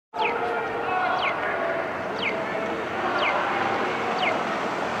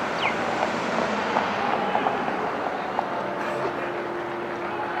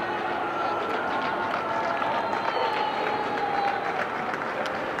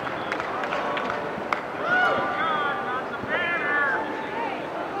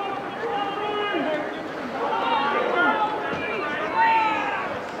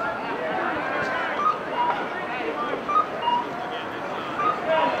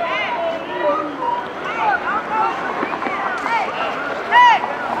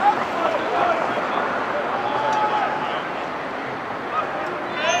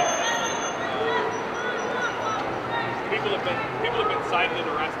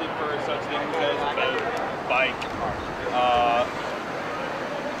arrested for such things as bike.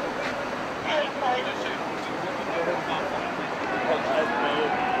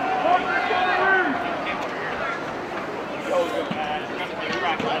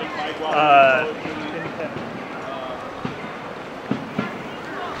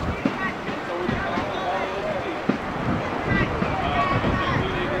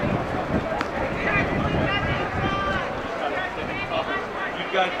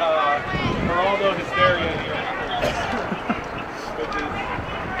 You've got Geraldo Hysteria here, which is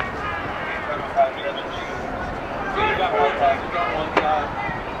so you got white taxes on one side.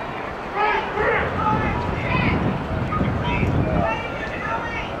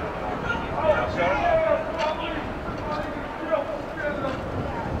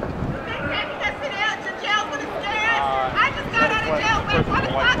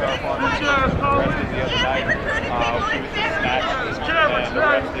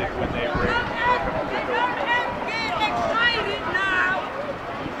 Arrested when they were excited now.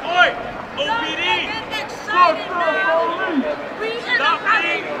 Oi, OPD. Stop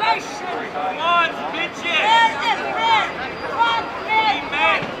being patient. Come on, bitches. Be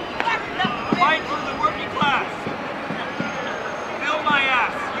men. Fight for the working class. Fill my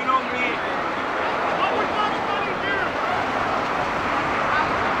ass. You know me. What was anybody here?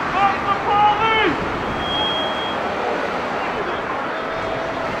 Fuck the police!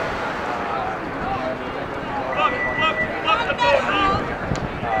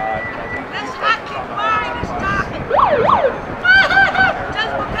 Let's occupy this topic.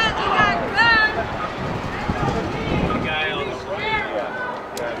 Just because you got guns. The guy on the street.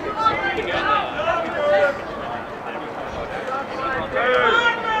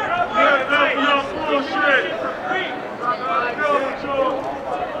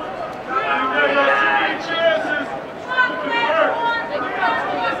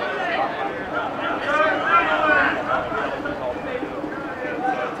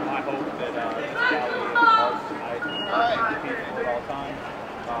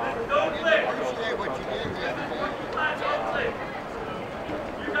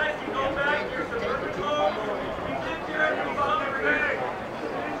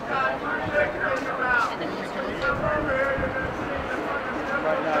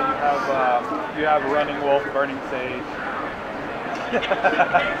 Right now you have Running Wolf, Burning Sage,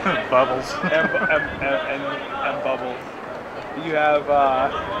 Bubbles, and Bubbles. You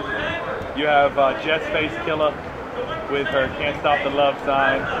have Jet Space Killer with her "Can't Stop the Love"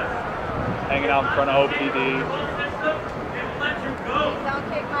 sign, hanging out in front of OPD. Don't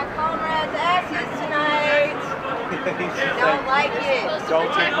kick my comrades' asses tonight. Don't like it.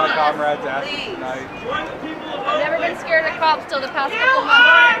 Don't kick my comrades' asses Please. tonight. I've never been scared of cops till the past couple months. You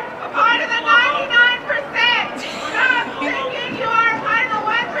are a part of the 99%. Stop thinking you are a part of the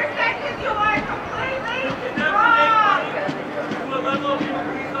 1% because you are completely wrong. To a level of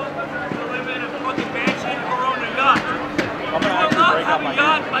police officers to live in a fucking mansion or own a yacht. I'm gonna You will actually not break have out a my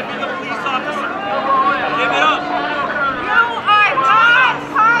yacht by being a police officer. Give it up. You are not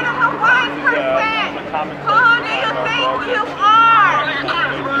part of the 1%. Who do you think you are?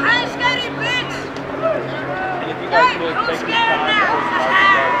 Hey, steady, bitch. And if you guys could take some time before you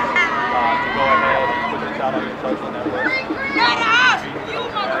start to go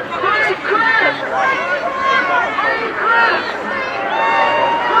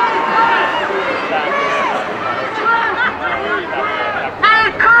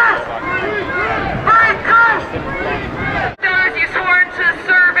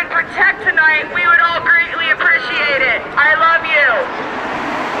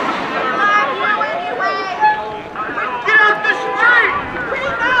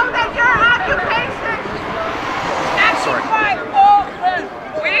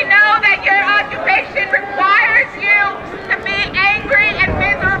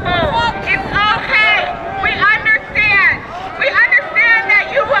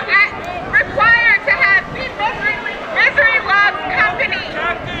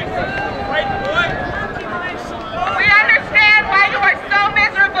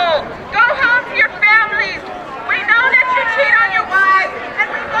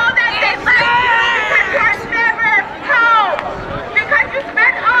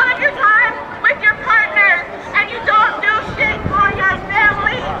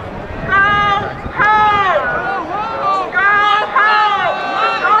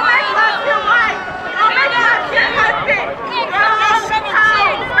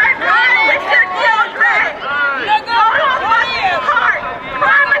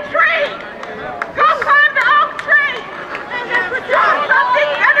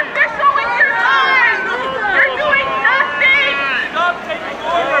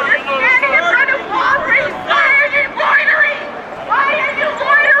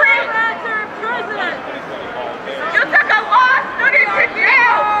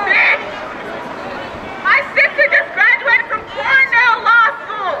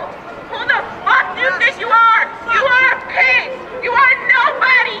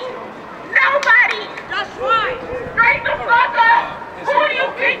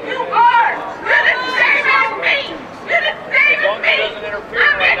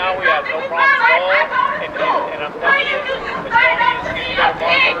interfering right now, we have no problems at all. And I'm telling you, as long as you got a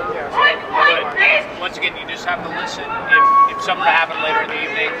marker, but once again, you just have to listen. If something were to happen later in the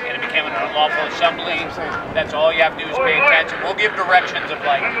evening and it became an unlawful assembly, that's all you have to do is pay attention. We'll give directions of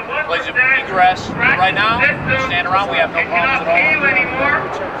like ways of egress. Right now, stand around, we have no problems at all.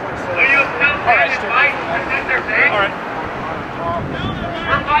 All right. All right.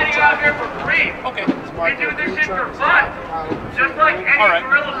 We're fighting out here for free. Okay. We do this shit for fun. Just like any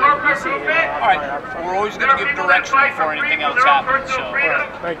guerrilla warfare movement. All right. We're always going to give direction before anything else happens. So, all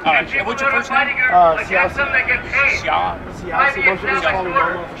right. And what's your first name?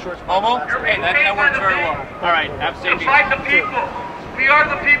 Momo? Hey, that works very well. All right. Have a safe evening. Fight the people. We are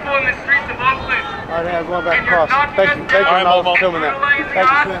the people in the streets of Oakland. All right, I'm going back across. Thank you. Thank you, Mo, for filming that. Thank you,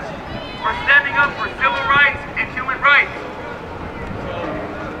 Spence. We're standing up for civil rights and human rights.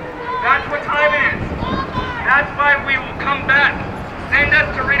 That's what time it is. That's why we will come back. Send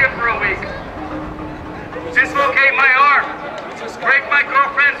us to Rita for a week. Dislocate my arm. Break my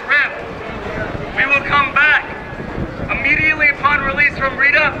girlfriend's rib. We will come back. Immediately upon release from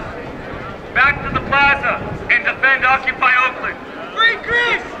Rita, back to the plaza and defend Occupy Oakland. Free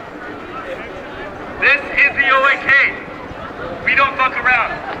Chris! This is the OAK. We don't fuck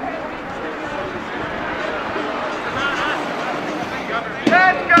around.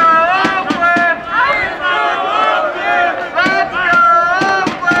 Let's go Oakland! Let's go Oakland! Let's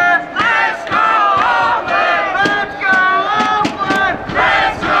go Oakland! Let's go Oakland! Let's go Oakland!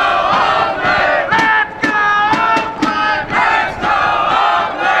 Let's go Oakland! Let's go Oakland!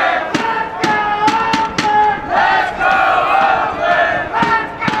 Let's go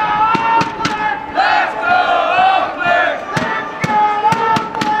Oakland! Let's go Oakland! Let's go Oakland! Let's go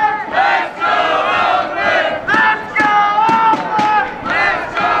Oakland! Let's go Oakland! Let's go Oakland!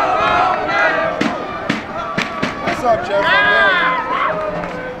 Let's go Oakland! What's up, Jeff?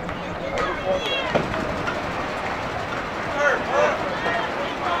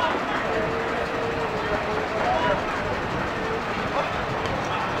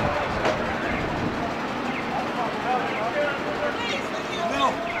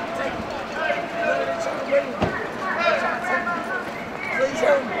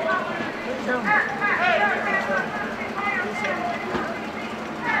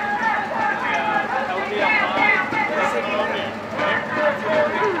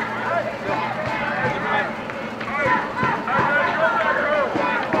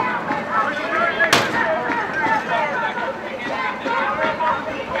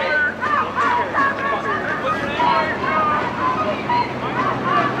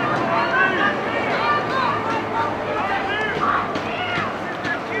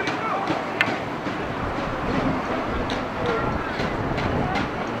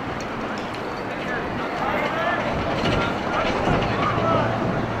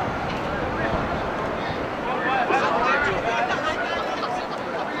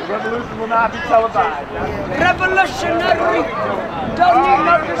 Revolution will not be televised. Revolutionary, don't need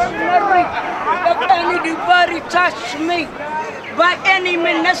no missionary. If anybody touch me, by any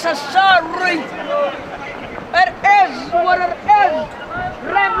means necessary, it is what it is.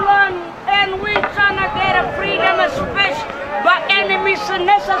 Revlon, and we tryna get a freedom of speech by any means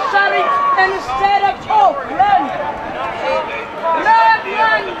necessary instead of Oakland.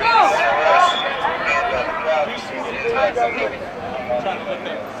 Revlon, go!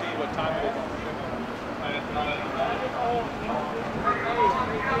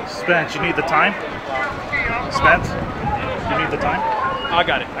 Spence, you need the time? Spence, you need the time? I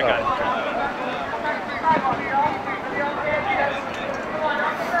got it, I got it.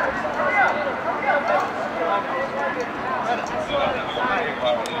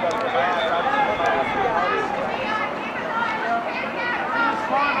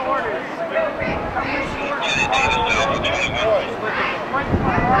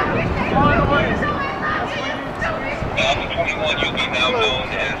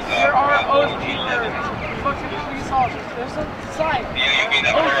 There are OSP there. Fucking police officers. There's a sign.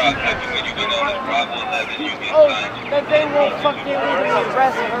 Oh, that they won't fucking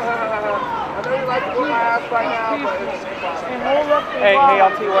arrest me. I know you like to put my ass right now, but and hold up the hey,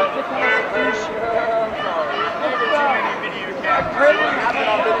 I'll tell you what. I have it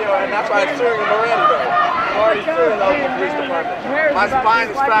on video, and that's why I'm suing him already, though. I'm already suing the Oakland Police Department. My spine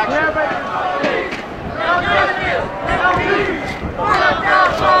is fractured. No justice, no peace. Fuck the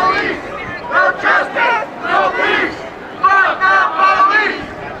police. No justice, no peace. Fuck the police.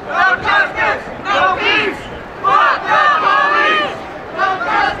 No justice, no peace. Fuck the police. No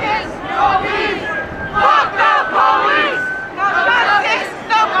justice, no peace. Fuck the police. No justice,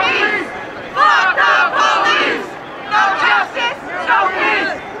 no peace. Fuck the police. No justice, no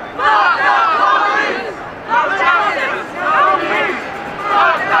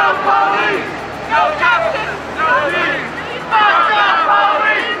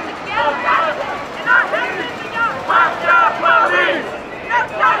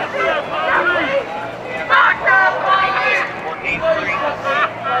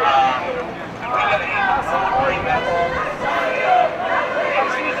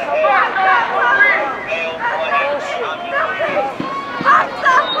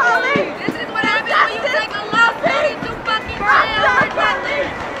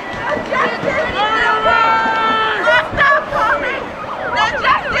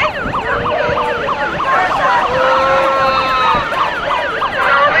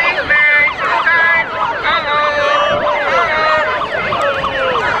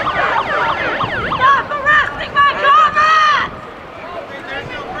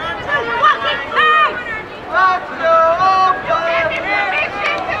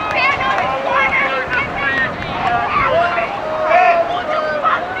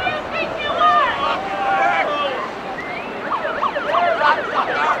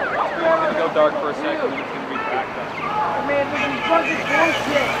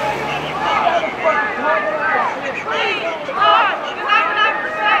shit. Stop fucking talking about shit. Oh,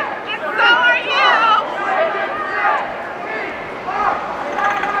 99%. And so are you.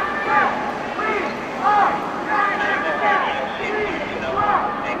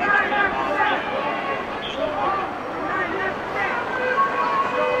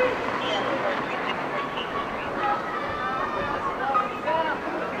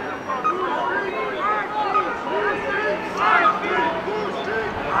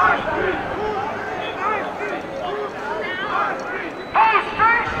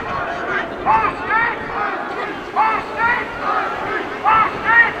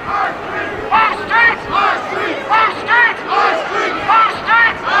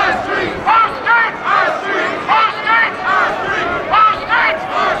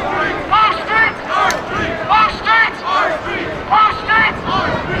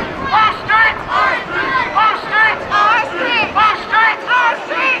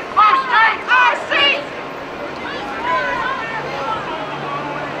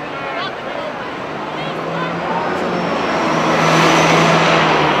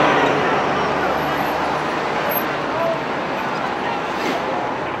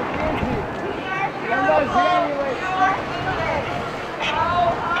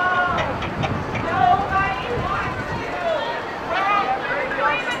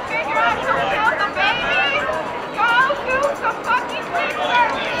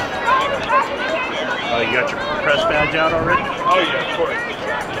 You got your press badge out already? Oh yeah, of course.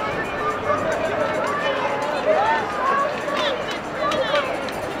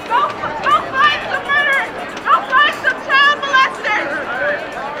 Go find some murderers! Go find some child molesters!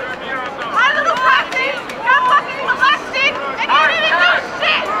 My little pussy got fucking molested and you didn't do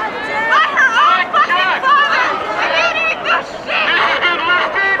shit! By her own fucking father! And you didn't do shit!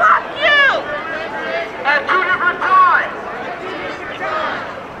 Fuck you! At 2 different times.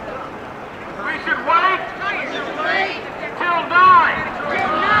 We should wait till 9.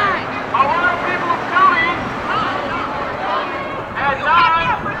 A lot of people are coming at 9.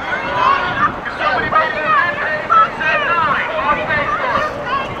 Because somebody made an entrance that said 9 on Facebook.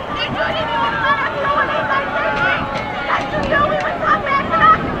 And you didn't even let us know what it was thinking! That you knew we would come back and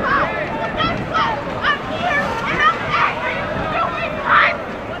occupy! But guess what? I'm here and I'm angry! You stupid cunt!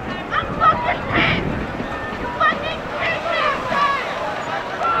 I'm fucking pissed! You fucking pissed me!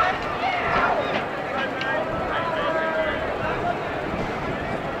 Fuck you!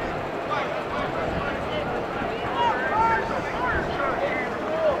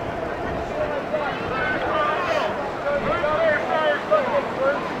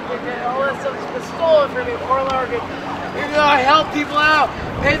 All that stuff's been stolen from me, Fort Larkin. Even though I help people out,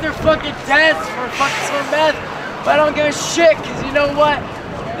 pay their fucking debts for fucking some meth, but I don't give a shit, because you know what?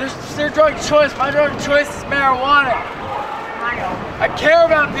 There's their drug choice. My drug choice is marijuana. I care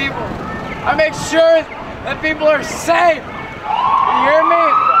about people. I make sure that people are safe. You hear me?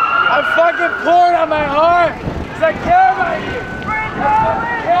 I'm fucking pouring on my heart, because I care about you.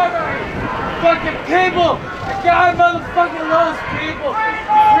 I care about you. Fucking people. God motherfucking loves people.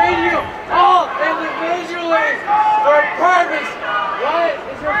 Treat you all individually for a purpose. What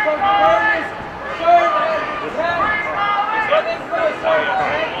is your fucking purpose? Serve and protect. What is this?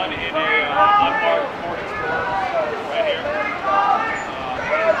 One in a unmarked Ford Explorer right here.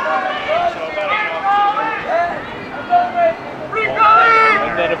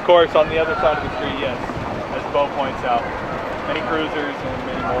 And then, of course, on the other side of the street, yes, as Bo points out, many cruisers and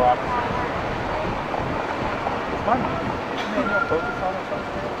many more officers. Come on, man, focus on it.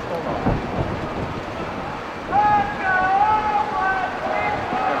 What's going on?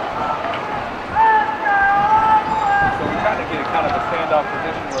 So we're trying to get kind of a standoff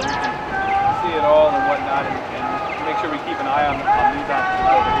position where we can see it all and whatnot, and make sure we keep an eye on these officers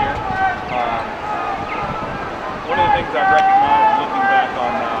over here. One of the things I recognize looking back on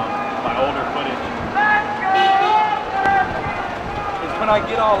my older footage is when I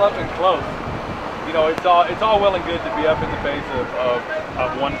get all up and close. You know, it's all well and good to be up in the face of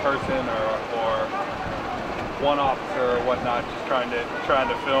one person or one officer or whatnot, just trying to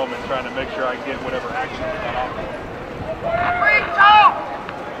film and trying to make sure I get whatever action is done off. Free Toby!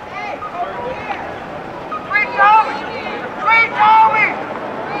 Free Toby! Free Toby!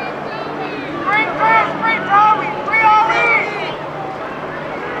 Free Chris! Free Toby! Free Ali!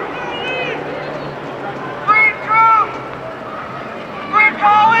 Free Drew! Free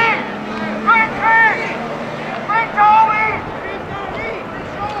Toby! Free Chris! Free Toby!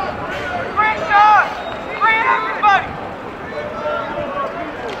 Free Sean! Free everybody!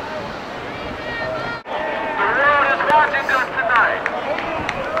 The world is watching us tonight.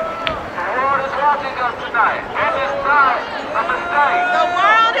 The world is watching us tonight. This is time of the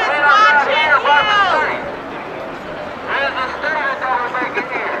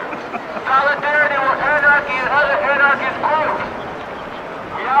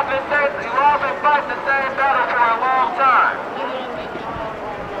same battle for a long time.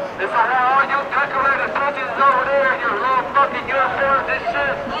 And so while all you decorated pussies over there in your little fucking uniforms and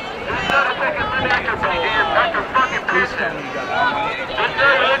shit, instead of taking money at your fucking picture, instead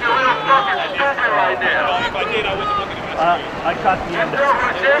of looking real fucking stupid right now. If I did, I wasn't looking at my screen. I caught the end of it.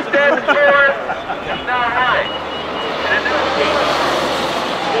 What you're standing for is not right. And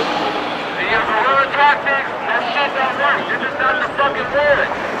your guerrilla tactics, that shit don't work. This is not the fucking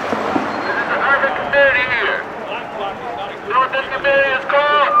woods. This is an urban community here. You know what this community is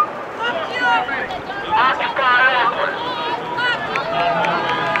called? Occupy Oakland.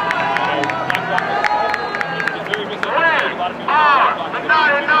 We are the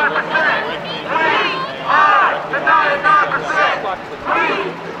 99%. We are the 99%. We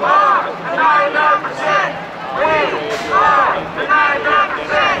are the 99%. We are the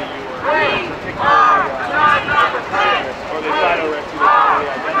 99%. We are the 99%. We are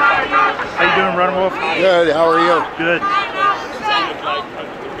the 99%. How you doing, Running Wolf? Good. How are you? Good. 3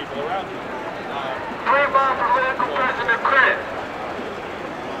 months for political President Chris.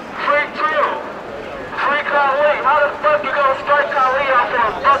 Free True. Free Khalid. How the fuck you gonna strike Khalid out for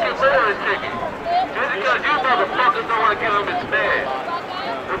a fucking lottery ticket? Just because you motherfuckers don't want to give him his man.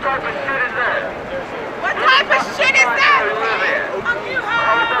 What type of shit is that? What type of shit is that? You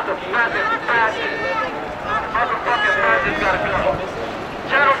about the fucking fascist. Motherfucking fascist gotta go.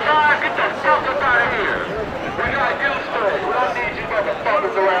 Channel 5, get the fuck up out of here. We got you stories. We don't need you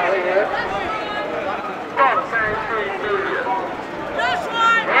motherfuckers around here. Fuck mainstream media.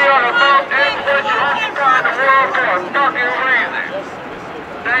 We are the most influential occupy in the world for a fucking reason.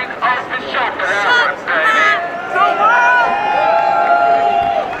 Thank Open Shop for that one, baby.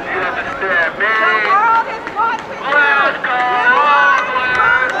 You understand me? Let's go, Oakland! Let's go,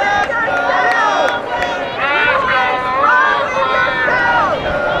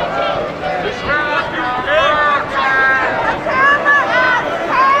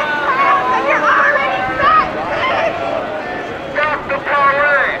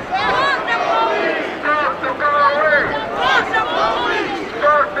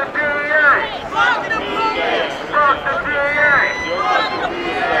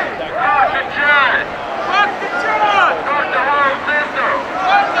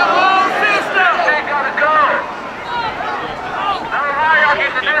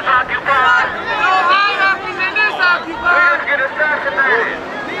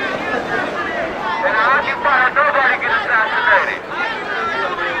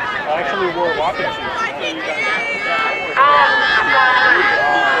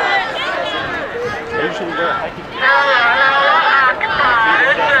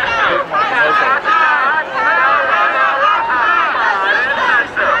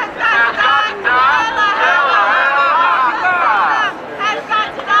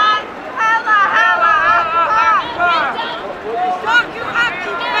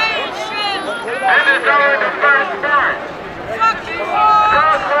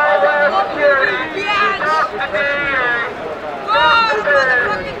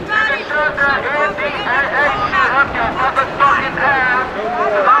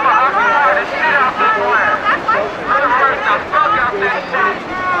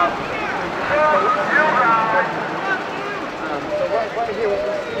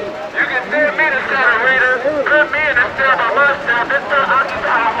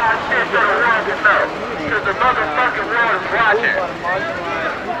 motherfucking world is watching.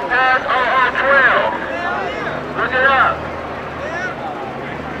 Ask 0012. Look it up.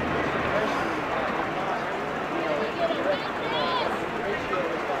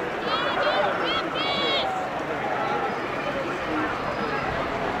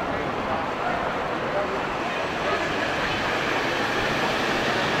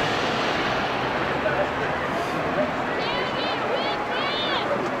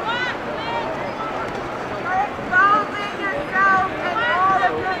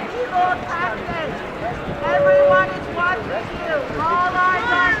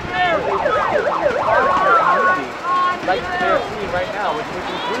 Right now, which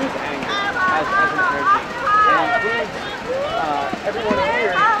includes anger as an energy, and includes everyone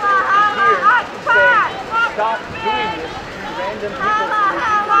here to say, stop doing this to random people.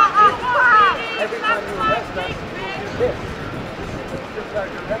 Every time you arrest us, you do this. This is our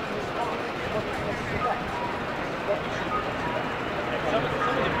direct response. What you should expect. What you should expect. Some of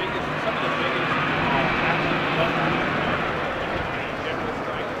the biggest general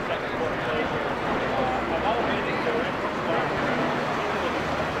strike, second foreclosure, have all been in direct response.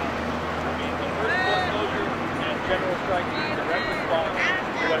 General strike is a direct response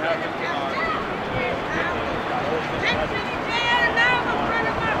to what happened on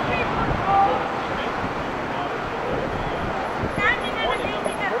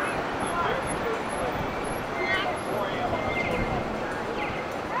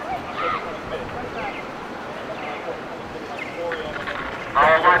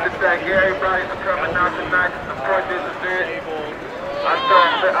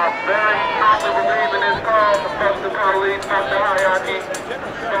very strongly believe in this call. Fuck the police, fuck the hierarchy.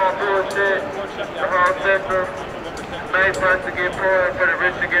 It's all bullshit. The whole system. Made for us to get poorer, for the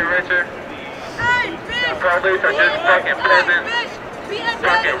rich to get richer. The police are just fucking peasants.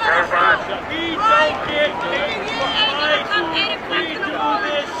 Fucking robots. We don't get paid for ISIS. We do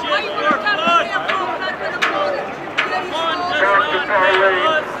this shit for fun. Fuck the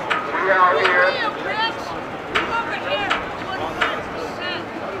police. We out here.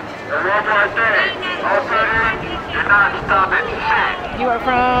 And one more thing. Oakland, you're not stopping shit. You are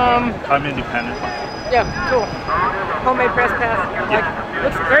from? I'm independent. Yeah, cool. Homemade press pass. Like,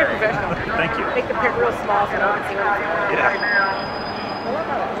 looks very professional. Thank you. Make the print real small so no one can see what it's doing. Yeah.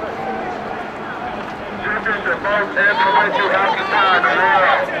 This is the most influential occupy in the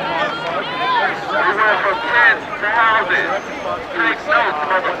world. We went from 10 to houses. Take notes,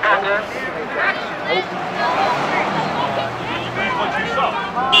 motherfucker. What you saw.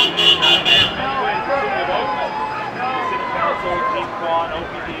 City Council, Team Quan,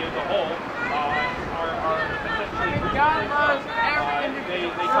 OPD as a whole are essentially they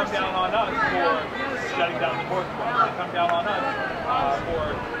come down on us for shutting down the court. They come down on us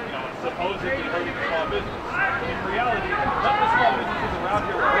for supposedly hurting the small business. In reality, none of the small businesses around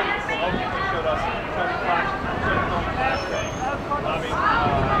here were hurting until OPD showed us throwing flashes, throwing flashbangs, lobbing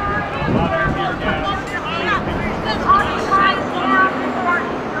tear gas.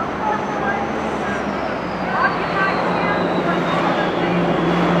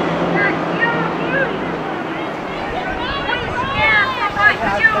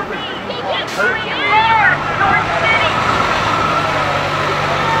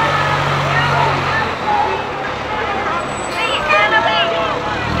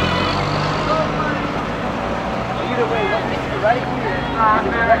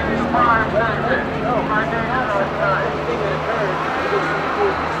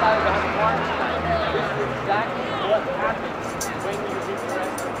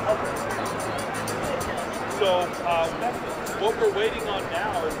 So what we're waiting on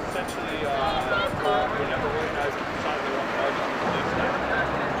now is essentially for whenever organizers decide they want to charge the police station.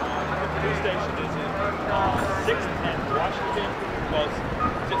 The police station is in 6th and Washington, well,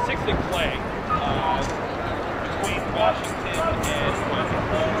 it's 6th and Clay, between Washington and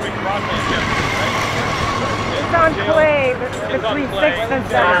Rick Rockland, right? It's on Clay, between 6th and 7th.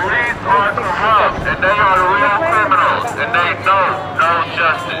 The police are corrupt, and they are the real criminals, and they know no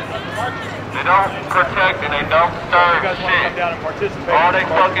justice. They don't protect and they don't serve shit. All they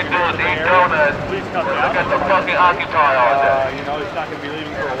fucking do is eat donuts. Look at the fucking Occupy all day. It's not going to be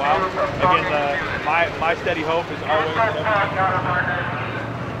leaving for a while. Again, my steady hope is always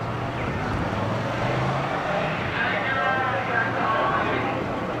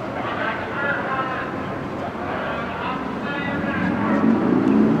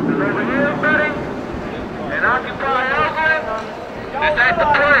Over here, buddy, and Occupy Oakland, this ain't the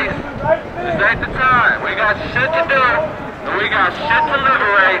place. This ain't the time. We got shit to do, and we got shit to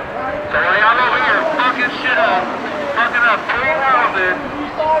liberate. So while y'all over here fucking shit up, fucking up free housing,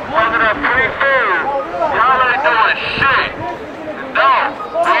 fucking up free food, y'all ain't doing shit. No,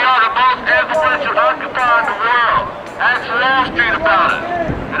 we are the most influential occupy in the world. Ask Wall Street about it,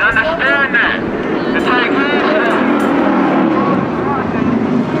 and understand that, and take heed to that.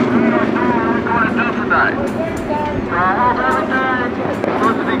 What we're going to do tonight. So I hope everything is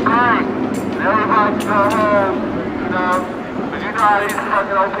supposed to be great. Everybody can go home, because you know how these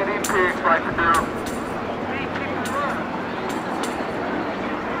fucking OPD pigs like to do.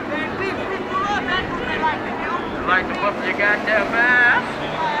 They like to whoop your goddamn ass.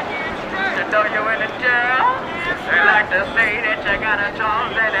 They throw you in the jail. They like to say that you got a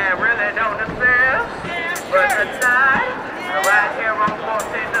charge that they really don't assist. But tonight, right here on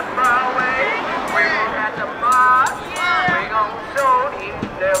 14th and Broadway, we gon' have the boss. We gon' show these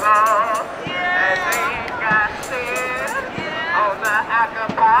devils. And they got sin on the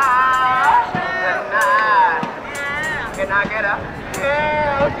Occupy tonight. Can I get a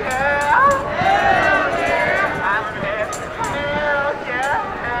hell yeah? Hell yeah. I said hell yeah.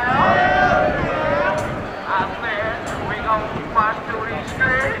 Hell yeah. I said we gon' march through these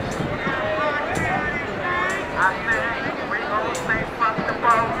streets. I said we gon' say fuck the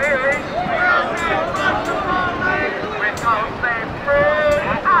police. We gon' say free.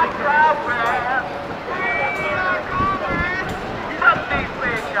 I travel. Fuck these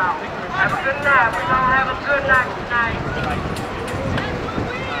things, y'all. Have a good night. We gonna have a good night tonight.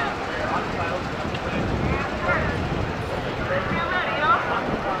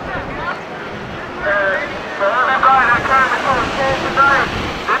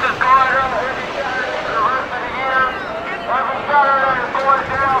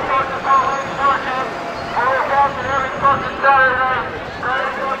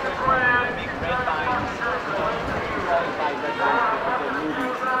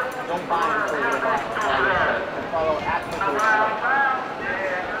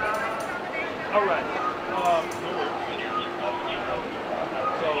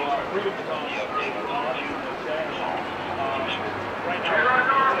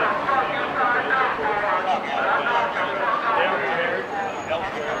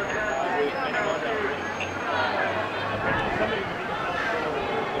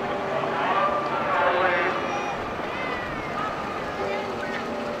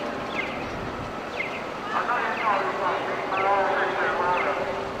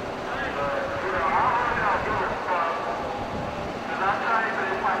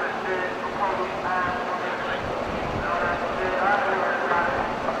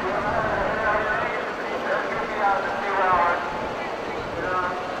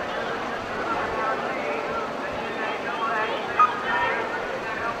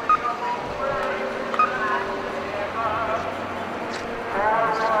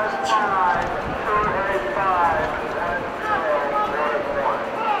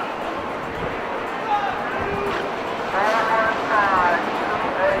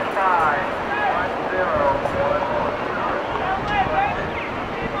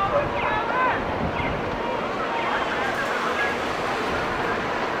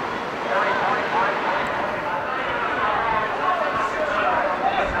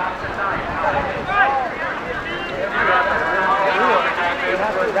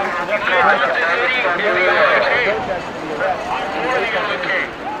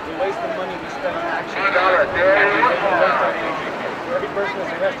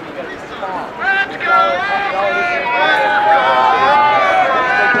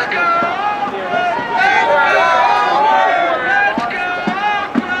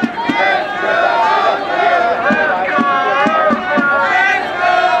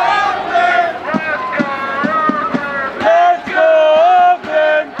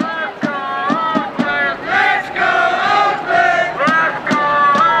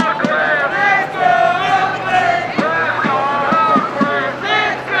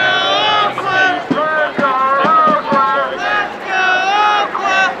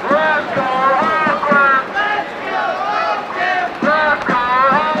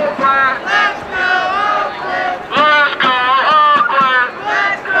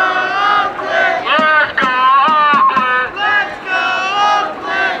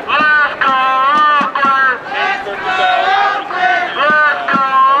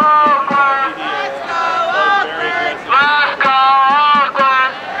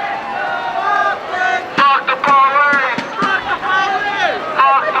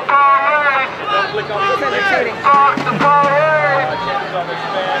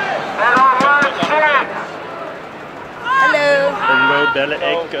 Hello. Hello, Bella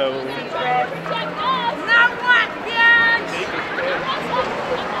Echo.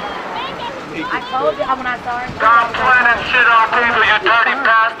 I told you when I saw her. Stop planning shit on people, you dirty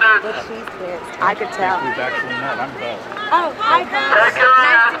bastards. But she's pissed. I could tell. Who's actually not? I'm Buzz. Oh, hi, Buzz. Take your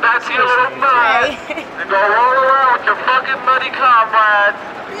ass back to your little bus and go roll around with your fucking muddy comrades.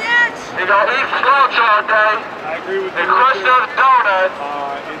 You go eat floats all day. I agree with you. And crush those donuts.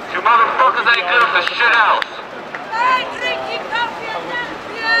 You motherfuckers ain't good for shit else. Why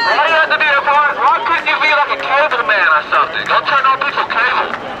do you have to be a part? Why couldn't you be like a cable man or something? Go turn on people's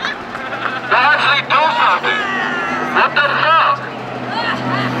cable. Go actually do something. What the fuck?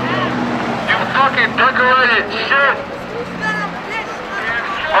 You fucking decorated shit.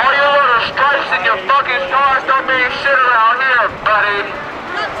 All your little stripes and your fucking stars don't mean shit around here, buddy.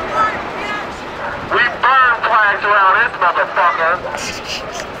 We burn flags around this motherfucker.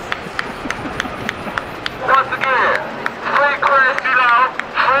 Once again, free Chris, you know,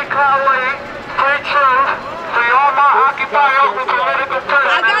 free Colleen, free Truth, free all my Occupy Oakland political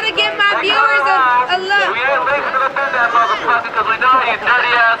prisoners. I gotta give my viewers a look. We ain't leaving to defend that motherfucker because we know you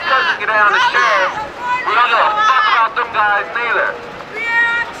dirty ass cousins get down the sheriff. We don't give a fuck about them guys neither.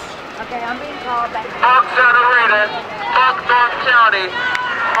 Okay, I'm being called back. Fuck Santa Rita, fuck North County,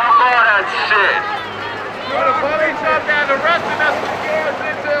 fuck all that shit. Well, the police out there arresting us to get us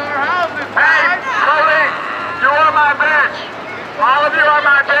into our houses. Hey, police, you are my bitch. All of you are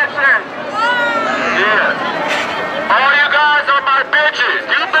my bitches. Yeah. All you guys are my bitches.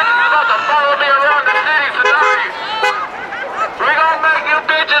 You bitches about to follow me around the city tonight. We gonna make you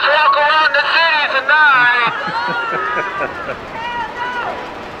bitches walk around the city tonight.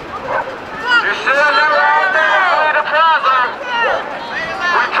 You see that right there, the plaza?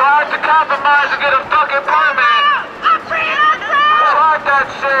 We tried to compromise to get a fucking permit. We tried that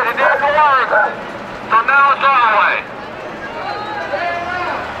shit, it didn't work. So now it's our way.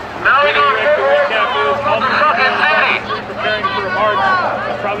 Now we gonna get the fucking city. Preparing for a march.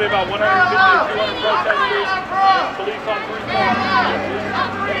 Probably about 150 to 200 protesters. Police on 3 cars.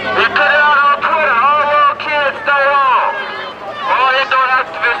 We put it out on Twitter. All little kids stay home. All indoor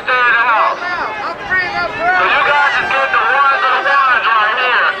activists stay in the house. So you guys just get the ones of the ones right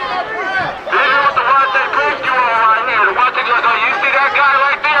here. These are what the ones they briefed you on right here. The ones that go, oh, you see that guy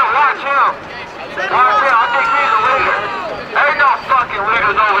right there? Watch him. Watch him. I think he's a leader. Ain't no fucking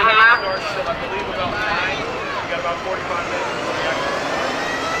leaders over here. I believe about 9. We got about 45 minutes before the actual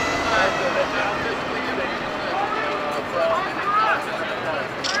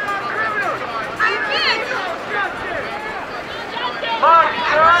March,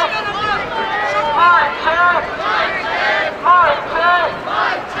 check! March, check! March, check!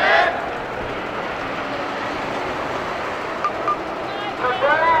 March, check!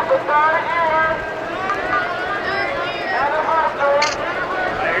 Today is the 3rd year anniversary.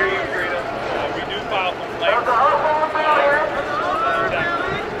 I hear you, Frida. We do file complaints.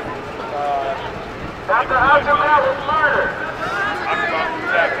 After Algebra was murdered.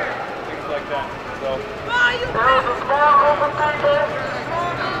 Things like that. So. There was a small group of people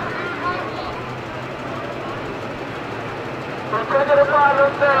who took it upon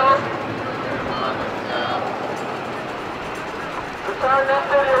themselves to turn this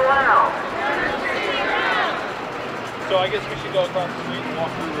city around. So I guess we should go across the street and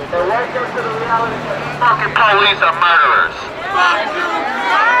walk through the They wake up to the reality that fucking police are murderers.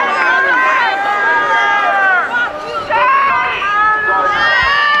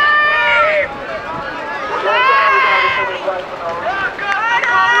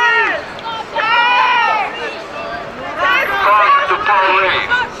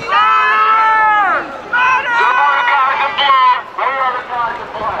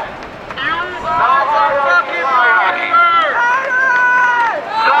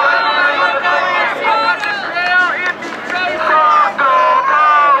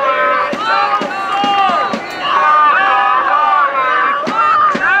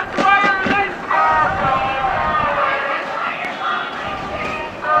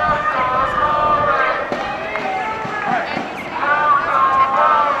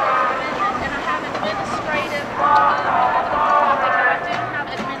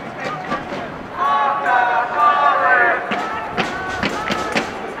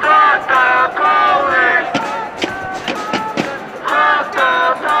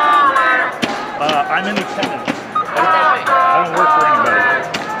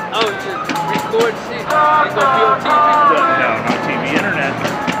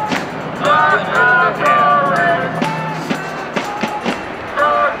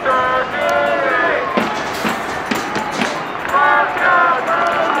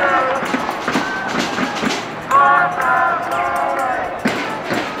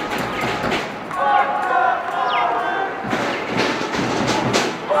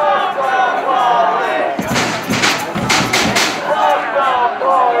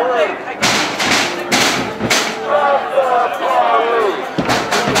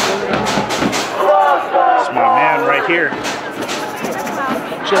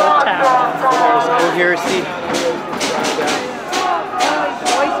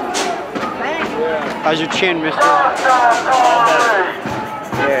 How's your chin, mister?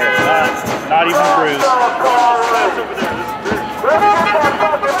 Yeah. Not even bruised.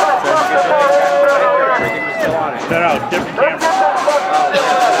 No, different camera. Oh,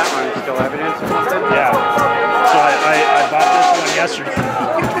 that one is still evidence or something? Yeah. So I bought this one yesterday.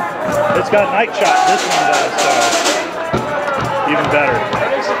 It's got night shot. This one does, so even better.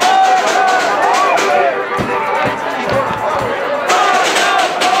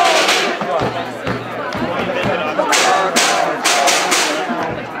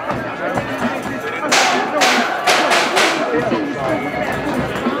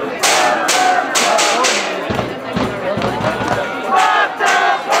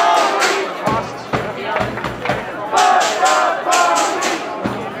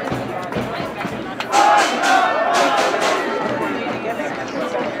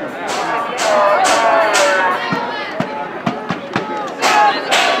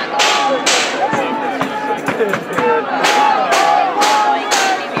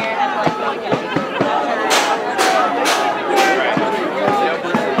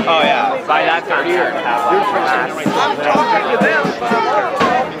 Oh yeah, by that time here and have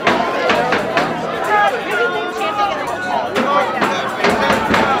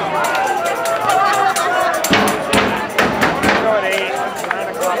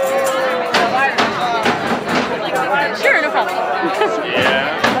Sure, no problem.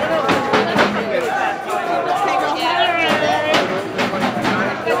 Yeah.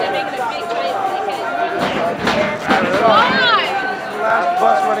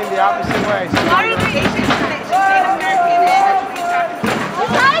 Bus running the opposite way. Why are they Asian? She's Native American and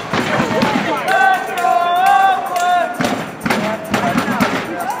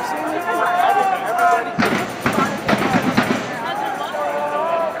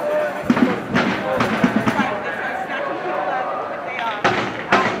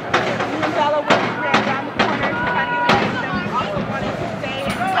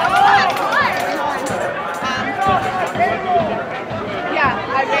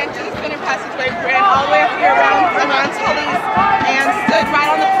I ran to the center passageway, ran all the way up here around Tully's and stood right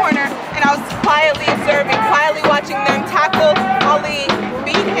on the corner, and I was quietly observing, quietly watching them tackle Ali,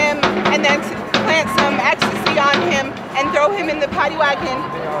 beat him, and then plant some ecstasy on him and throw him in the paddy wagon.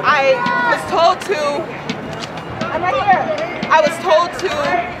 I was told to, I'm right here. I was told to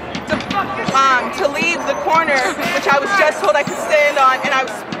leave the corner, which I was just told I could stand on, and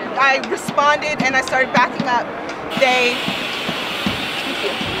I responded and I started backing up.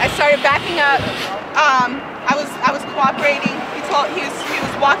 I started backing up. I was cooperating. He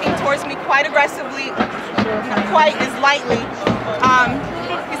was walking towards me quite aggressively, quite as lightly.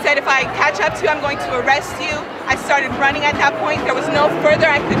 He said, if I catch up to you, I'm going to arrest you. I started running at that point. There was no further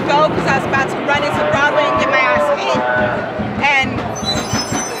I could go because I was about to run into Broadway and get my ass hit. And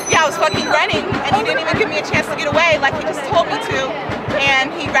yeah, I was fucking running, and he didn't even give me a chance to get away like he just told me to.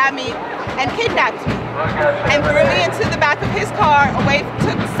 And he grabbed me and kidnapped me and threw me into the back of his car,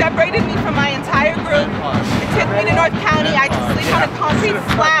 separated me from my entire group. It took me to North County. I had to sleep on a concrete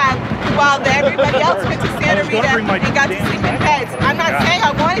slab while everybody else went to Santa Rita and got to sleep in beds. I'm not saying I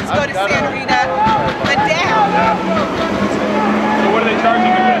wanted to go to Santa Rita, but damn. So what are they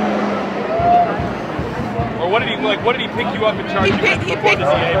charging you with? Or what did he pick you up and charge you with before the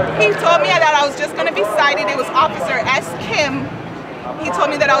DA? He told me that I was just going to be cited. It was Officer S. Kim. He told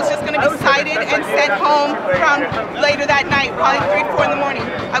me that I was just going to be cited and sent home around later that night, probably 3, 4 in the morning.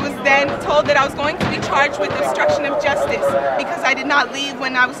 I was then told that I was going to be charged with obstruction of justice because I did not leave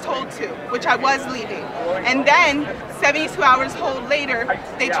when I was told to, which I was leaving. And then 72 hours later,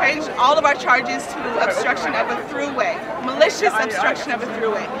 they changed all of our charges to obstruction of a throughway, malicious obstruction of a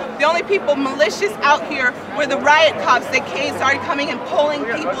throughway. The only people malicious out here were the riot cops that started coming and pulling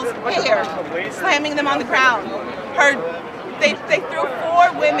people's hair, slamming them on the ground. They threw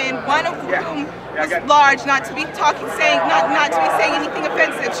 4 women, one of whom was large, not to be saying anything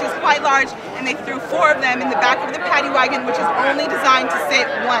offensive. She was quite large, and they threw 4 of them in the back of the paddy wagon, which is only designed to sit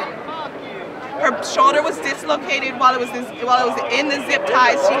 1. Her shoulder was dislocated while it was in the zip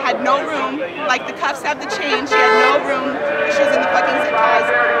ties. She had no room. Like the cuffs have the chain, she had no room. She was in the fucking zip ties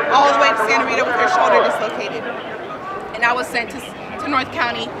all the way to Santa Rita with her shoulder dislocated. And I was sent to North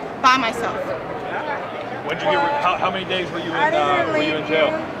County by myself. When did you get? How many days were you in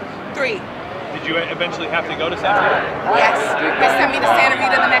jail? 3. Did you eventually have to go to Santa Rita? Yes, they sent me to Santa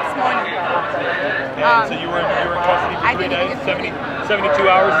Rita the next morning. And so you were in custody for 3 days, 72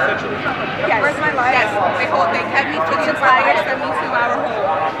 hours essentially? Yes. Where's my life? Yes, they kept me for the entire 72-hour hold.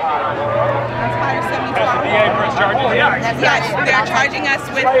 Entire 72-hour hold. The DA press charges? Yes, they're charging us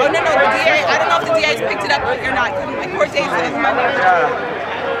with, oh no, the DA, I don't know if the DA's picked it up or not, because my court date is Monday.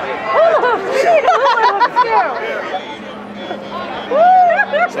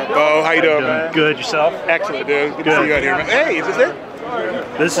 What's up, Bo? How you doing, man? Good. Yourself? Excellent, dude. Good to see you out here, man. Hey, is this it?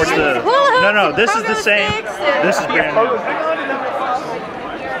 This is the... No, this is the same. This is brand new.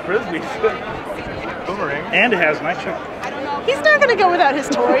 Frisbee. Boomerang. And it has night show. He's not going to go without his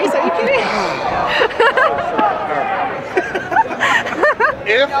toys. Are you kidding?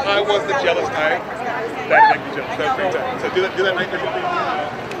 If I was the jealous type, that'd make me jealous. That'd be great. So do that night vision thing.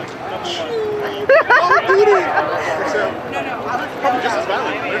 Oh, dude. Probably just as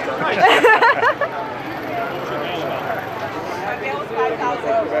violent.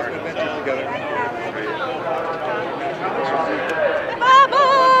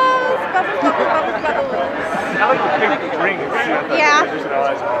 I like the pink ring. Yeah.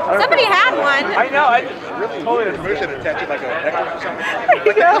 Somebody had one. I know. I really totally had permission to attach it like a necklace or something.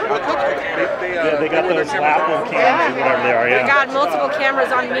 They got those Apple cams or whatever they are. We got multiple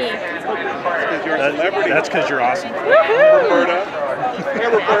cameras on me. That's because you're awesome. Roberta. Hey,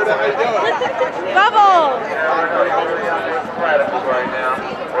 Roberta, how you doing? Bubble.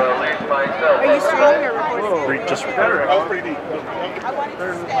 Are you streaming or recording? Just recording. That was pretty neat.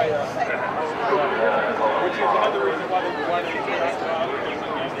 Which is another reason why they wanted to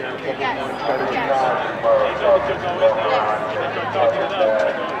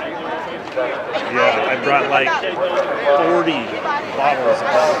Yeah, I brought like 40 bottles of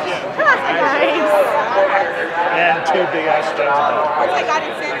bubbles. Nice. And 2 big ass jugs of bubbles. Once I got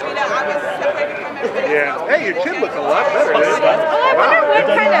in San Antonio, I was separated from everybody. Yeah. Hey, your chin looks a lot better, dude. Oh, I wonder what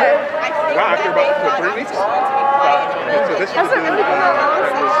kind of... Wow, after about 3 weeks? So this Hasn't really been that long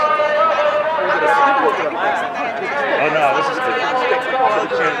since... Oh no, this is good.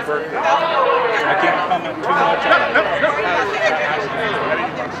 I can't comment too much on it.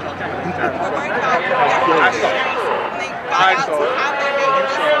 I saw it.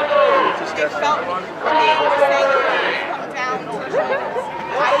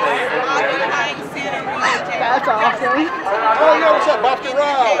 That's awesome. Oh, yo, what's up, Boston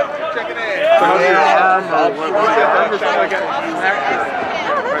Rob? Checking in. How's your arm? Oh, I love you.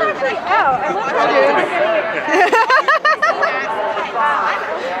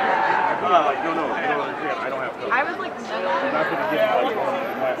 I was like,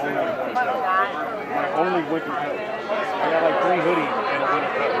 my only winter coat. I got like 3 hoodies and a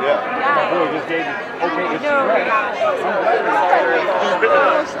winter coat. Yeah. My boy just gave me, okay, it's right.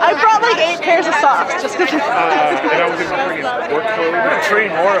 I brought like 8 pairs of socks just because. And I was in my freaking work clothes. I'm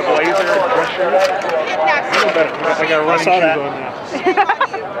trading more of a blazer and dress shirt. I got running shoes on now.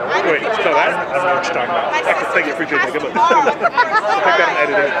 Wait, so that? I don't know what you're talking about. Excellent, thank you, appreciate that. Good luck. Take that and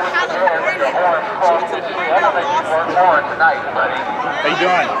edit it. How you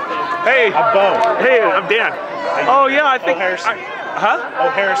doing? Hey. I'm Bo. Hey, I'm Dan. Oh yeah, I think. Oh,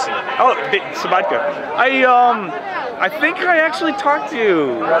 Harrison. Oh, Sabatka. I think I actually talked to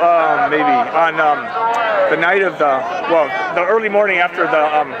you maybe on the night of the early morning after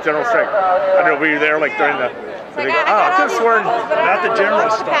the general strike. I don't know, were you there like during the? I could have sworn not the general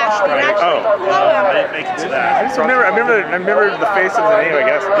strike. Oh, I didn't make it to that. I remember the face of the name. I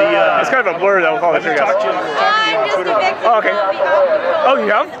guess it's kind of a blur that with all the I've talked to you on Twitter. Oh, okay. Oh, you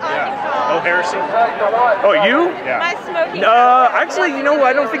have? Yeah. Oh, Harrison. Oh, you? Yeah. Actually, you know,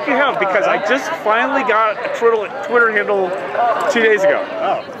 I don't think you have because I just finally got a Twitter handle 2 days ago.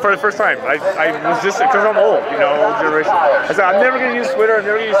 Oh. For the first time. I was just because I'm old, you know, old generation. I said I'm never going to use Twitter. I'm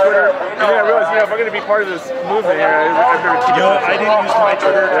never going to use Twitter. And then I realized, if I'm going to be part of this movement here, I didn't use my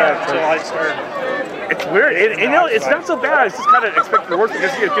Twitter account until I started. It's weird. It's not so bad. It's just kind of expected to work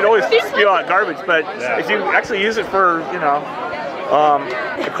because you can always spew out garbage. But if you actually use it for,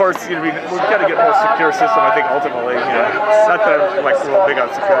 of course, we've got to get a more secure system. I think ultimately, not that I'm like real big on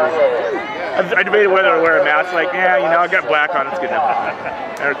security. I debated whether to wear a mask. Like, I got black on. It's good enough.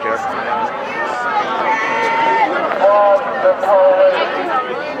 I don't care.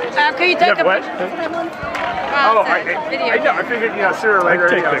 Can you take a what? Oh, I know. I figured, sooner or later,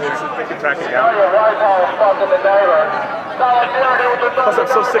 they can track it down. Plus, I'm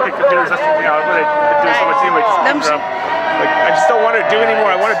so sick of computers. That's what I'm going to do so much anyway. I just don't want to do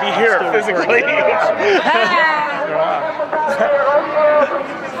anymore. I want to be here physically.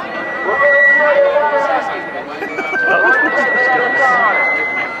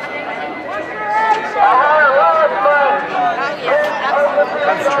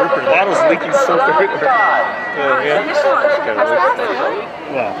 The bottle's leaking so good.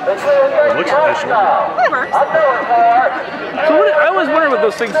 Well, it looks official. So I always wondered what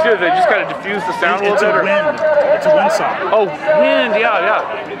those things do. They just kind of diffuse the sound a little bit? It's a wind song. Oh, wind, yeah.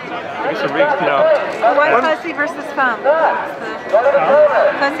 I guess One fuzzy versus foam.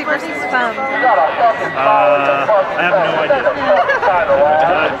 Fuzzy versus foam? I have no idea.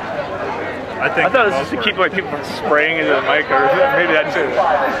 I thought it was just to keep like people from spraying into the mic, or maybe that too.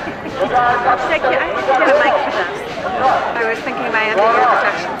 I should get a mic for this. I was thinking my under-ear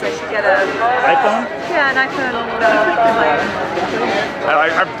protections, I should get a... iPhone? Yeah, an iPhone.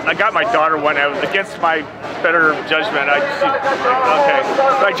 I got my daughter one. Against my better judgment, okay.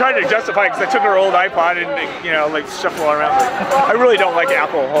 But I tried to justify it because I took her old iPod and, you know, like shuffle around. I really don't like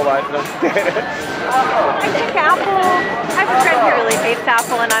Apple a whole lot. I think Apple, I have a friend who really hates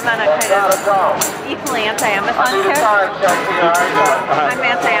Apple, and I'm on a kind of equally anti-Amazon kick. I'm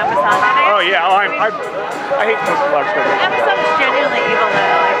anti-Amazon. Oh yeah, I hate most large companies. Amazon is genuinely evil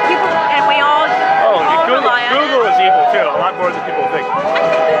though. Like people, and we all rely on Google is evil too, a lot more than people think. I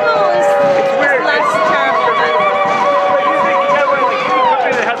think Google is less terrible than... You think you got like any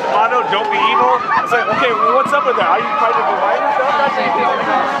company that has the motto, don't be evil? It's like, okay, well, what's up with that? Are you trying to provide yourself? That's anything.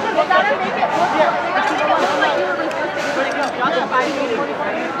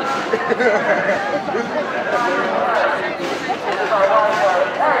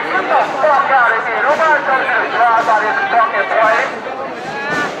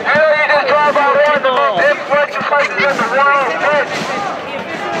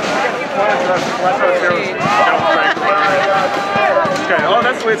 Okay, well,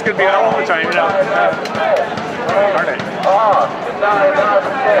 that's the way it's going to be all the time, you know. Darn it.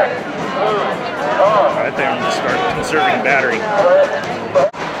 I think I'm going to start conserving battery.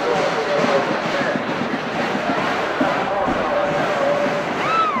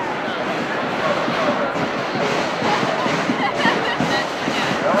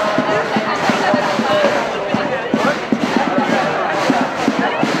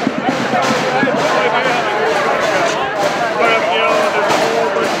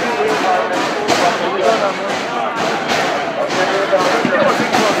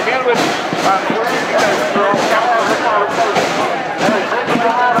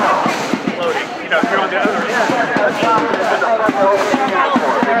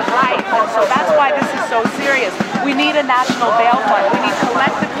 So that's why this is so serious. We need a national bail fund. We need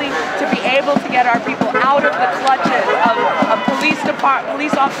collectively to be able to get our people out of the clutches of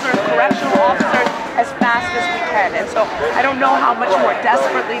police officers, correctional officers as fast as we can. And so I don't know how much more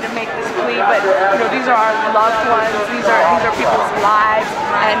desperately to make this plea, but you know, these are our loved ones. These are people's lives,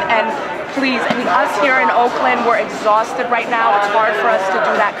 and please, I mean, us here in Oakland, we're exhausted right now. It's hard for us to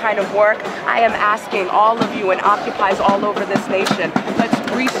do that kind of work. I am asking all of you and occupies all over this nation, let's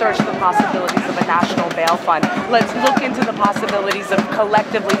research the possibilities of a national bail fund. Let's look into the possibilities of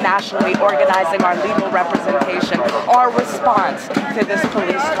collectively, nationally organizing our legal representation, our response to this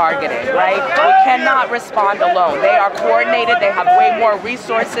police targeting, right? We cannot respond alone. They are coordinated, they have way more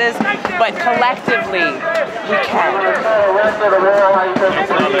resources, but collectively, we can.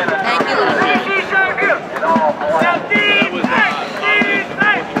 Thank you.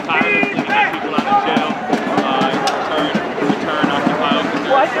 That was people out of jail, return Occupy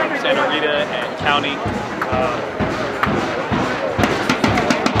Oakland from Santa Rita and County.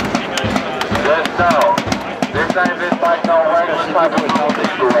 Let's know. This ain't this like no regular type of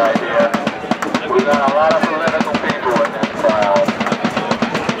issue right here. We got a lot of political people in this crowd.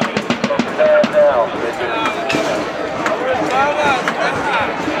 So stand down, bitches.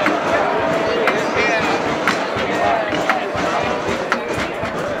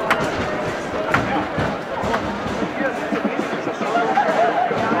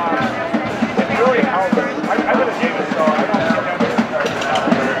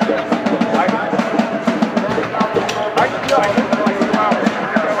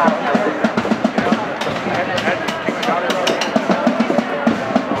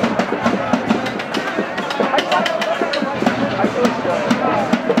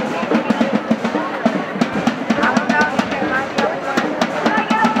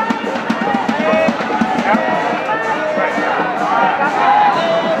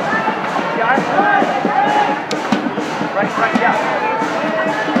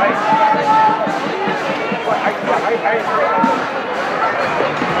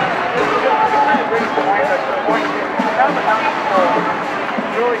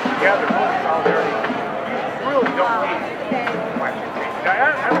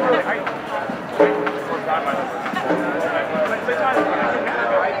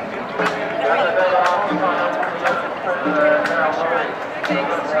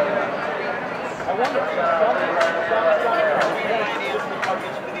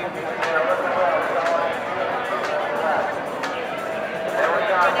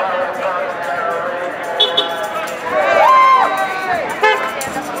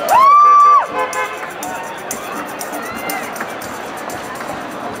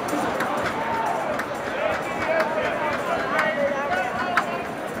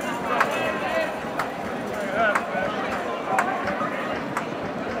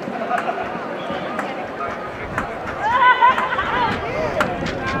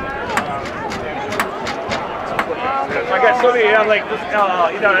 So I'm like,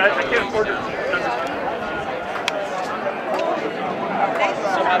 you know, I can't afford to.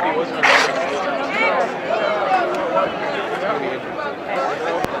 So happy wasn't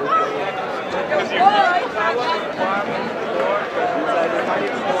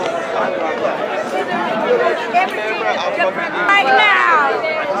Right now.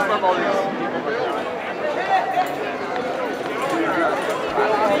 I just love all these people.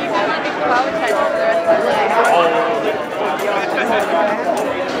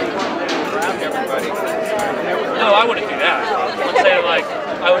 No, I wouldn't do that. I'm saying like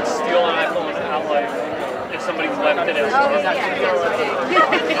I would steal an iPhone out like if somebody's left it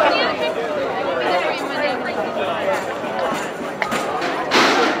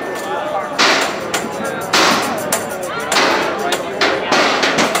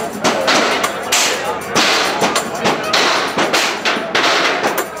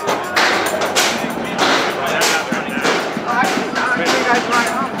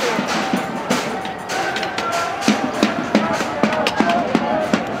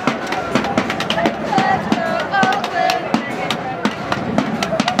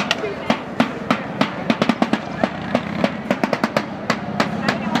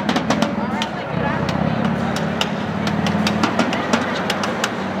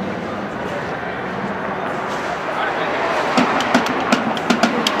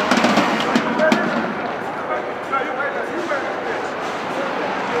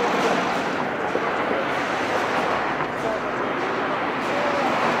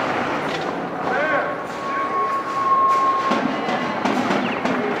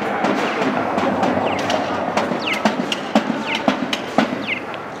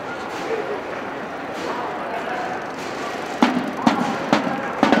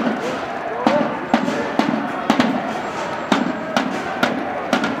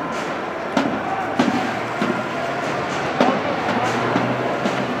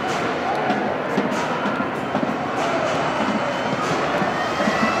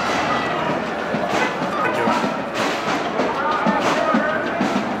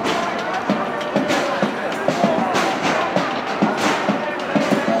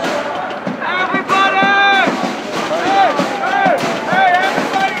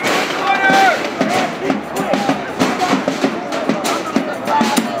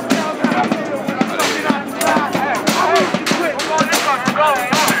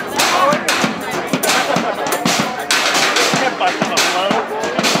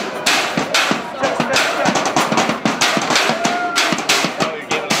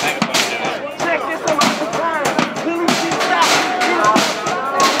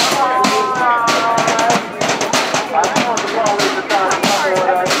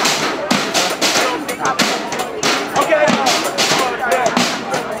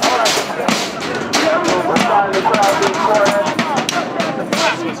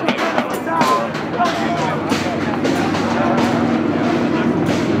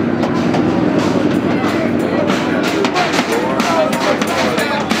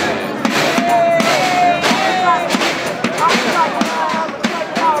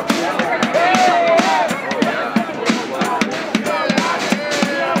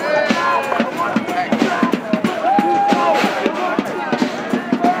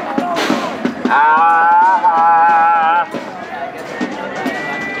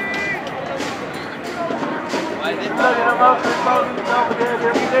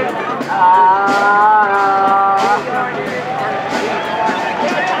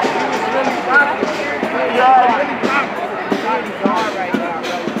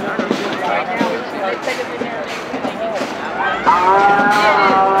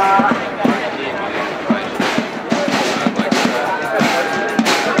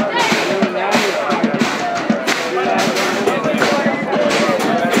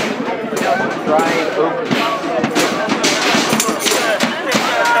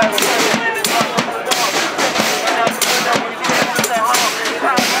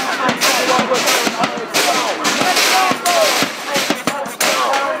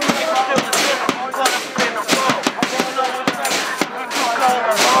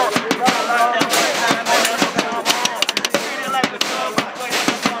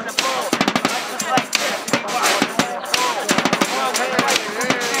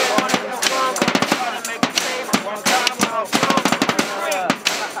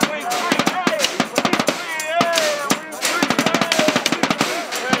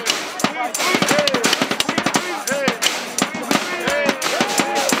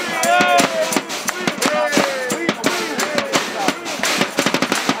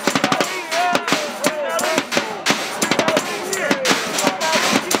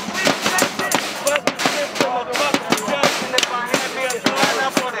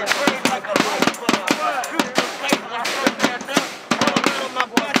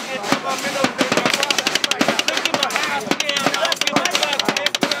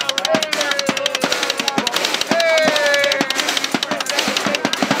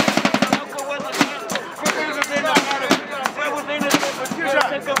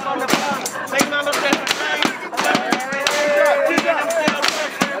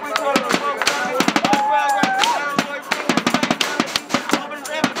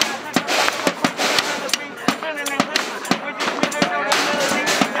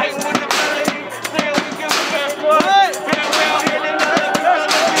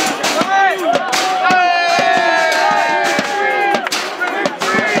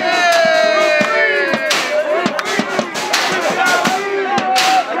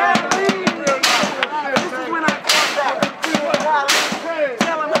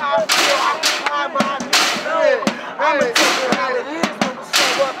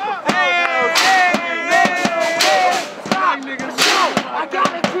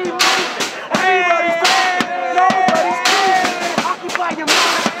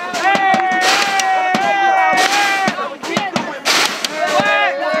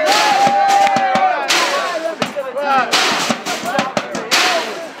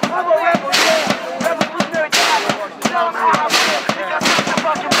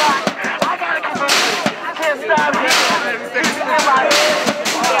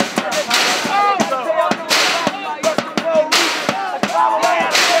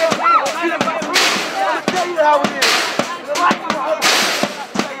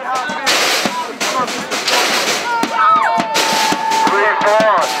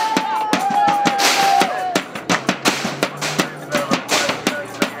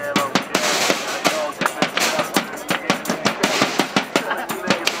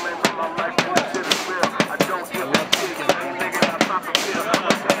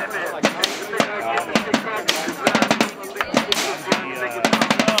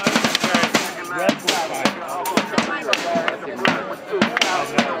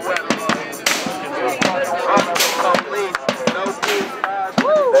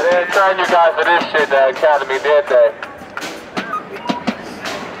train you guys for this shit, the Academy, did they?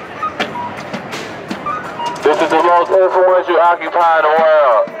 This is the most influential occupy in the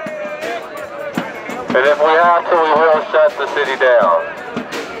world. And if we have to, we will shut the city down.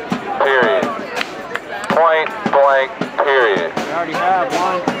 Period. Point blank, period. We already have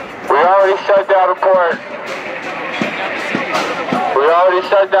one. We already shut down the port. We already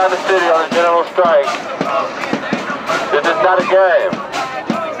shut down the city on a general strike. This is not a game.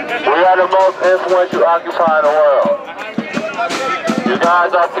 We are the most influential occupy in the world. You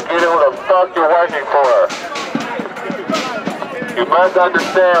guys are forgetting who the fuck you're working for. You must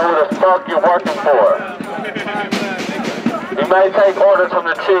understand who the fuck you're working for. You may take orders from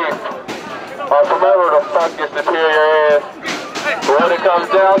the chief or from whoever the fuck your superior is. But when it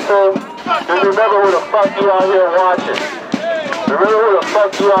comes down to, just remember who the fuck you out here watching. Remember who the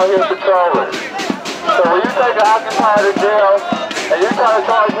fuck you out here patrolling. So when you take an occupier to jail and you try to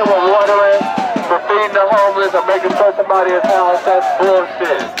charge him with watering, for feeding the homeless or making sure somebody is housed, that's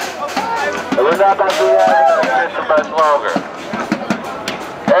bullshit. And we're not about to be having this for much longer.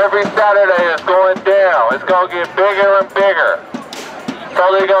 Every Saturday is going down. It's going to get bigger and bigger. It's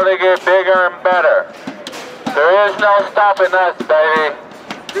only going to get bigger and better. There is no stopping us, baby.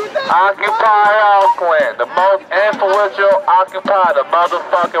 Occupy Oakland, the most influential occupy the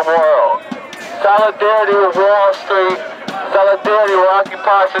motherfucking world. Solidarity with Wall Street. Solidarity with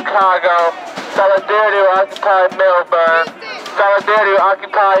Occupy Chicago. Solidarity with Occupy Melbourne. Solidarity with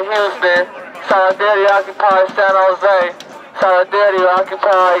Occupy Houston. Solidarity with Occupy San Jose. Solidarity with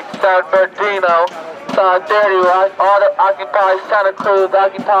Occupy San Bernardino. Solidarity with Occupy Santa Cruz.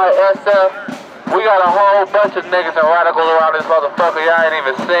 Occupy SF. We got a whole bunch of niggas and radicals around this motherfucker y'all ain't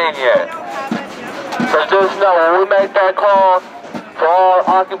even seen yet. So just know, when we make that call for all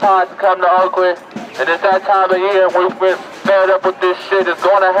occupiers to come to Oakland, and it's that time of year we've been fed up with this shit, it's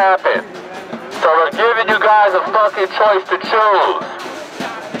gonna happen. So we're giving you guys a fucking choice to choose.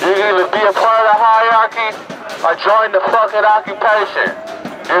 You can either be a part of the hierarchy or join the fucking occupation.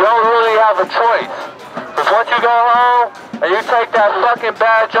 You don't really have a choice. Because once you go home and you take that fucking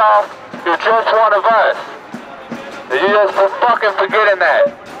badge off, you're just one of us. And you just fucking forgetting that.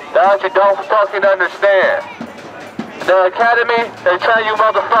 That you don't fucking understand. The Academy, they train you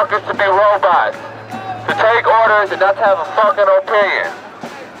motherfuckers to be robots. To take orders and not to have a fucking opinion.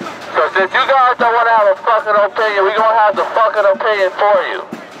 So since you guys don't want to have a fucking opinion, we're going to have the fucking opinion for you.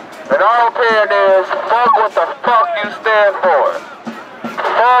 And our opinion is, fuck what the fuck you stand for.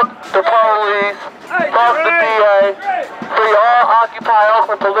 Fuck the police. Fuck the DA. Free all Occupy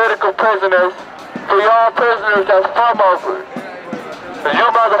Oakland political prisoners. Free all prisoners that's from Oakland. Cause you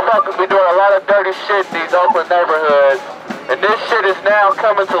motherfuckers be doing a lot of dirty shit in these Oakland neighborhoods. And this shit is now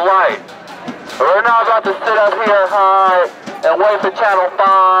coming to light. We're not about to sit up here high and wait for Channel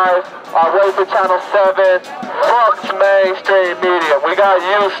 5 or wait for Channel 7. Fuck mainstream media. We got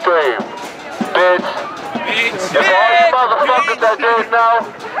Ustream, bitch. If all you motherfuckers that didn't know,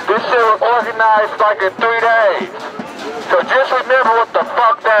 this shit was organized like in 3 days. So just remember what the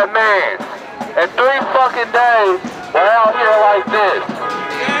fuck that means. In 3 fucking days, we're out here like this.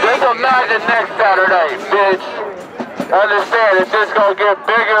 Just imagine next Saturday, bitch. Understand, it's just gonna get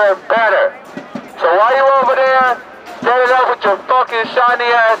bigger and better. So while you over there, standing up with your fucking shiny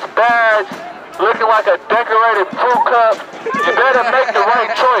ass badge, looking like a decorated fruit cup, you better make the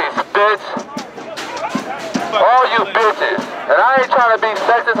right choice, bitch. All you bitches. And I ain't trying to be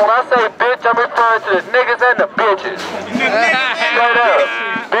sexist. When I say bitch, I'm referring to the niggas and the bitches. Straight up,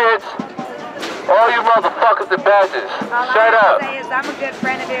 bitch. All you motherfuckers and badges. Straight up. All I say is I'm a good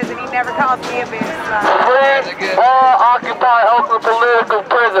friend of his and he never calls me a bitch. So. Free all Occupy Oakland political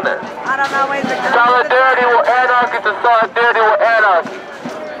prisoners. I don't know ways to go. Solidarity with anarchy to solidarity with anarchy.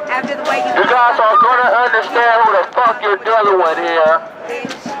 After the way you guys are going to understand who the fuck you're dealing with here.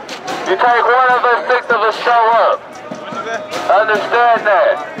 You take one of us, 6 of us show up. Understand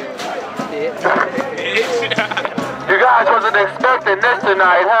that. You guys wasn't expecting this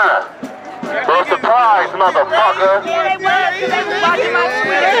tonight, huh? Well, surprise, motherfucker. Yeah, they was watching my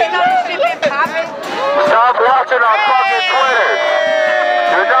Twitter. They know this shit been popping. Stop watching our fucking Twitter.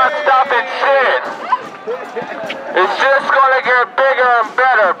 You're not stopping shit. It's just gonna get bigger and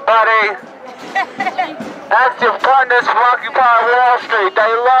better, buddy. Ask your partners from Occupy Wall Street.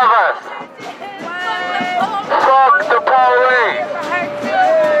 They love us. Fuck the police.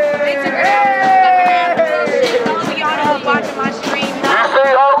 You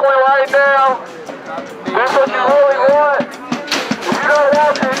see Oakland right now? This what you really want? If you don't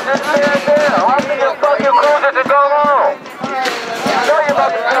have to, just stand down. I think your fucking cruiser to go home. You know you're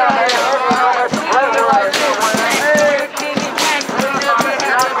about to come here. You're going to right here.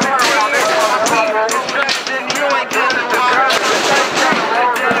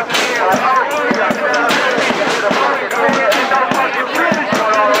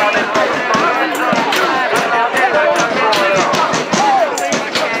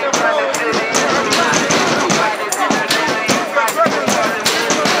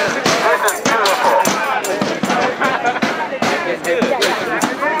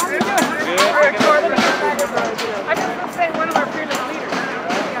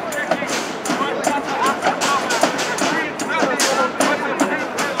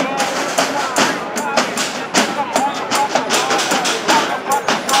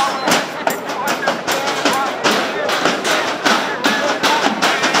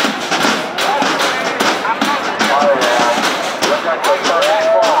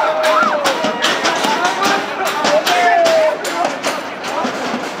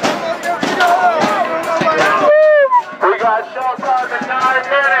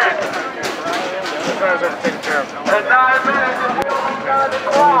 guys are taken care of. In 9 minutes, if you don't start the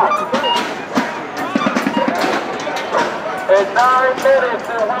clock. In 9 minutes,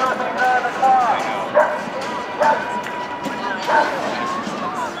 there will be